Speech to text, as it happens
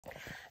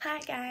Hi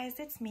guys,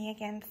 it's me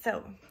again.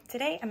 So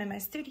today I'm in my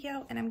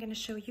studio and I'm going to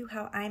show you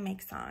how I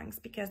make songs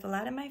because a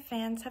lot of my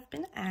fans have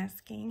been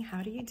asking,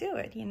 how do you do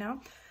it, you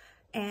know?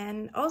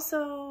 And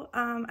also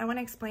I want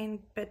to explain a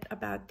bit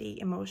about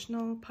the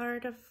emotional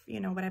part of, you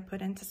know, what I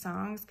put into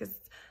songs, because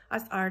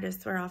us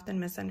artists were often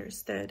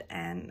misunderstood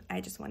and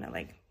I just want to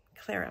like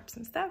clear up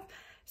some stuff.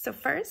 So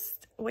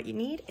first, what you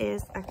need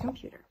is a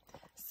computer.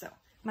 So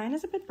mine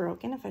is a bit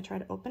broken. If I try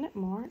to open it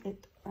more,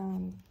 it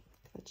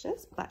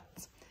glitches, but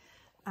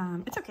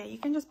it's okay. You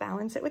can just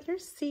balance it with your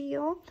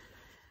seal.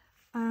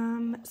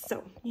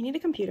 So you need a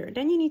computer.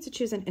 Then you need to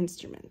choose an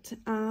instrument.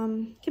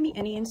 Can be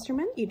any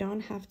instrument. You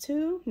don't have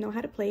to know how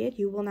to play it.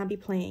 You will not be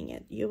playing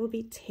it. You will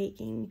be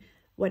taking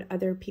what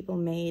other people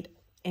made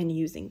and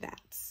using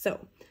that.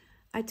 So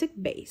I took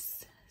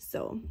bass.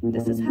 So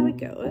this is how it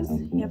goes.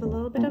 You have a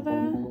little bit of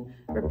a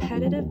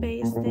repetitive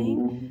bass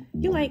thing.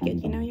 You like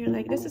it, you know, you're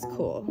like, this is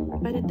cool,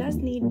 but it does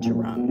need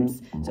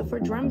drums. So for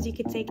drums, you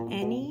could take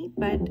any,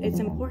 but it's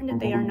important that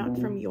they are not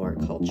from your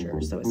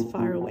culture, so as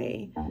far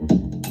away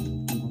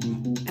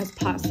as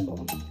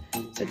possible.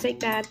 So take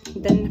that,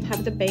 then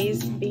have the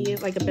bass be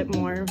like a bit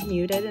more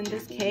muted in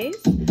this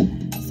case.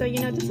 So,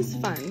 you know, this is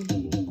fun,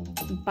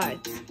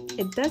 but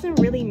it doesn't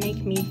really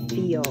make me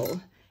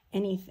feel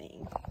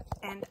anything.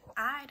 And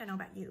I don't know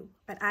about you,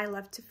 but I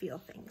love to feel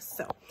things.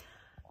 So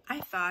I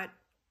thought,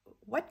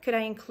 what could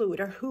I include,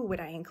 or who would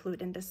I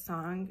include in this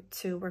song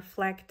to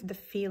reflect the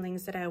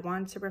feelings that I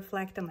want to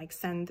reflect and like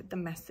send the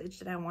message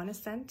that I want to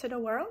send to the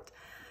world?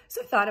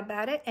 So I thought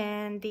about it,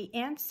 and the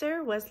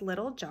answer was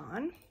Little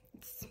John.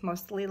 It's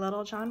mostly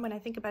Little John when I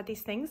think about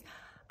these things.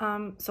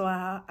 So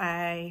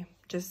I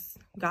just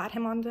got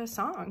him on the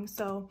song.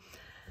 So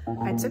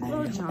I took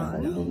Little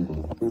John,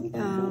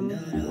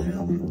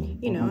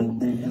 you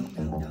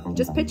know,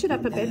 just pitch it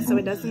up a bit so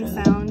it doesn't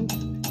sound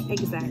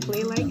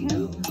exactly like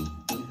him.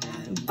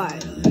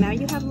 But now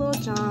you have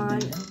Little John.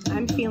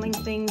 I'm feeling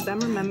things, I'm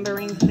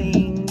remembering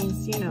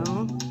things, you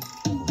know.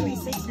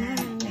 369.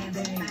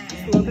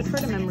 A little bit for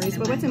the memories,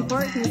 but what's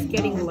important is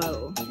getting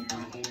low.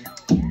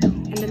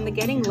 And then the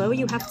getting low,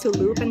 you have to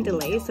loop and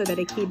delay so that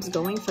it keeps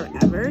going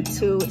forever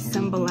to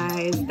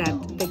symbolize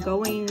that the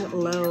going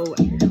low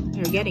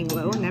or getting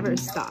low never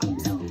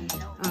stops.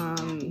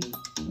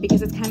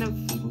 Because it's kind of,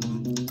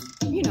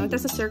 you know,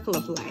 that's a circle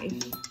of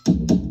life.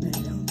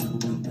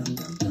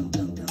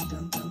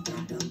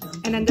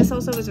 And then this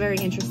also was very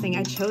interesting.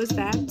 I chose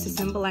that to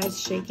symbolize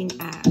shaking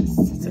ass.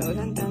 So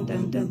dun dun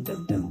dun dun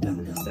dun dun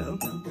dun. So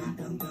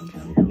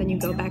then you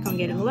go back on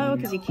getting low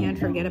because you can't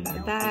forget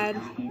about that.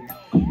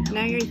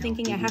 Now you're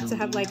thinking I have to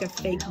have like a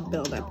fake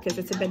build-up because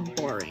it's a bit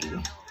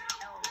boring.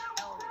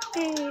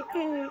 Hey,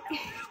 hey.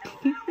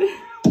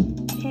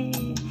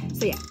 Hey.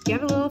 So yeah, you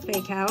have a little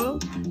fake howl,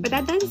 but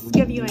that does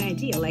give you an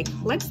idea. Like,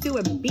 let's do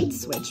a beat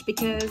switch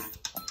because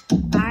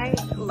I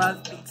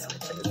love beat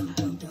switches.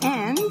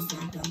 And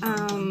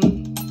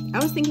I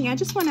was thinking I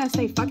just want to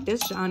say fuck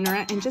this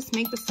genre and just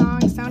make the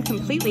song sound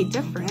completely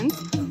different,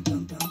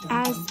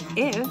 as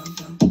if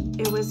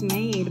it was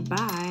made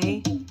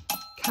by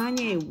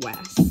Kanye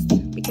West.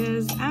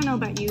 Because I don't know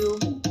about you,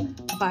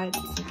 but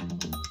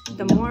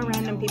the more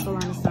random people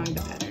on a song,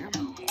 the better.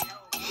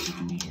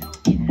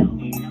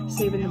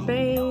 So even the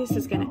bass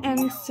is gonna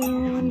end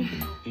soon.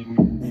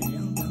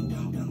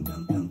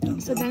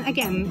 So then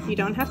again, you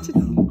don't have to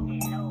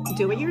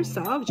do it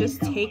yourself, just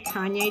take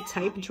Kanye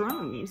type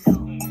drums. So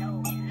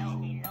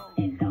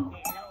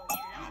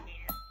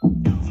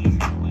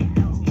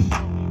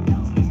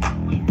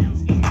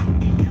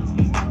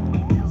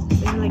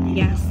you're like,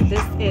 yes,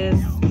 this is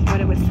what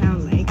it would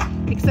sound like.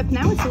 Except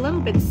now it's a little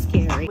bit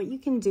scary. What you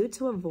can do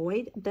to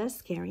avoid the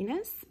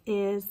scariness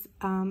is,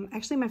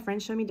 actually my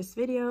friend showed me this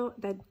video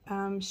that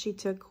she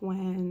took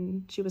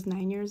when she was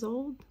 9 years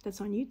old.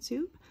 That's on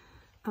YouTube.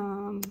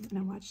 And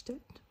I watched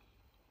it.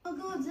 I'll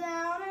go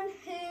down in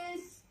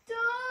history.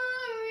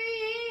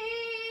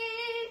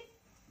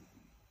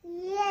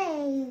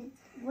 Yay!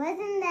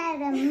 Wasn't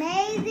that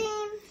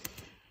amazing?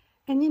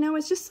 And you know,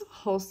 it's just so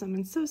wholesome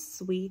and so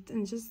sweet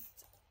and just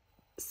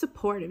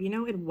supportive. You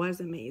know, it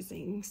was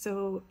amazing.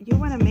 So you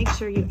want to make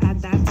sure you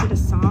add that to the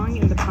song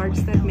and the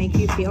parts that make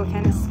you feel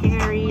kind of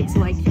scary. It's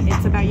like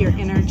it's about your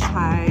inner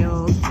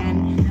child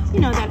and, you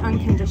know, that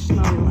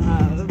unconditional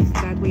love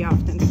that we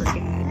often forget.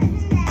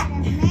 Wasn't that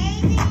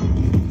amazing?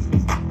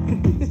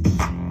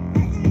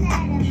 Wasn't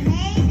that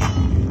amazing?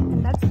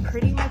 And that's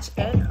pretty much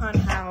it on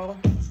how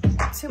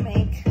to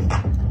make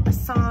a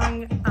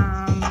song.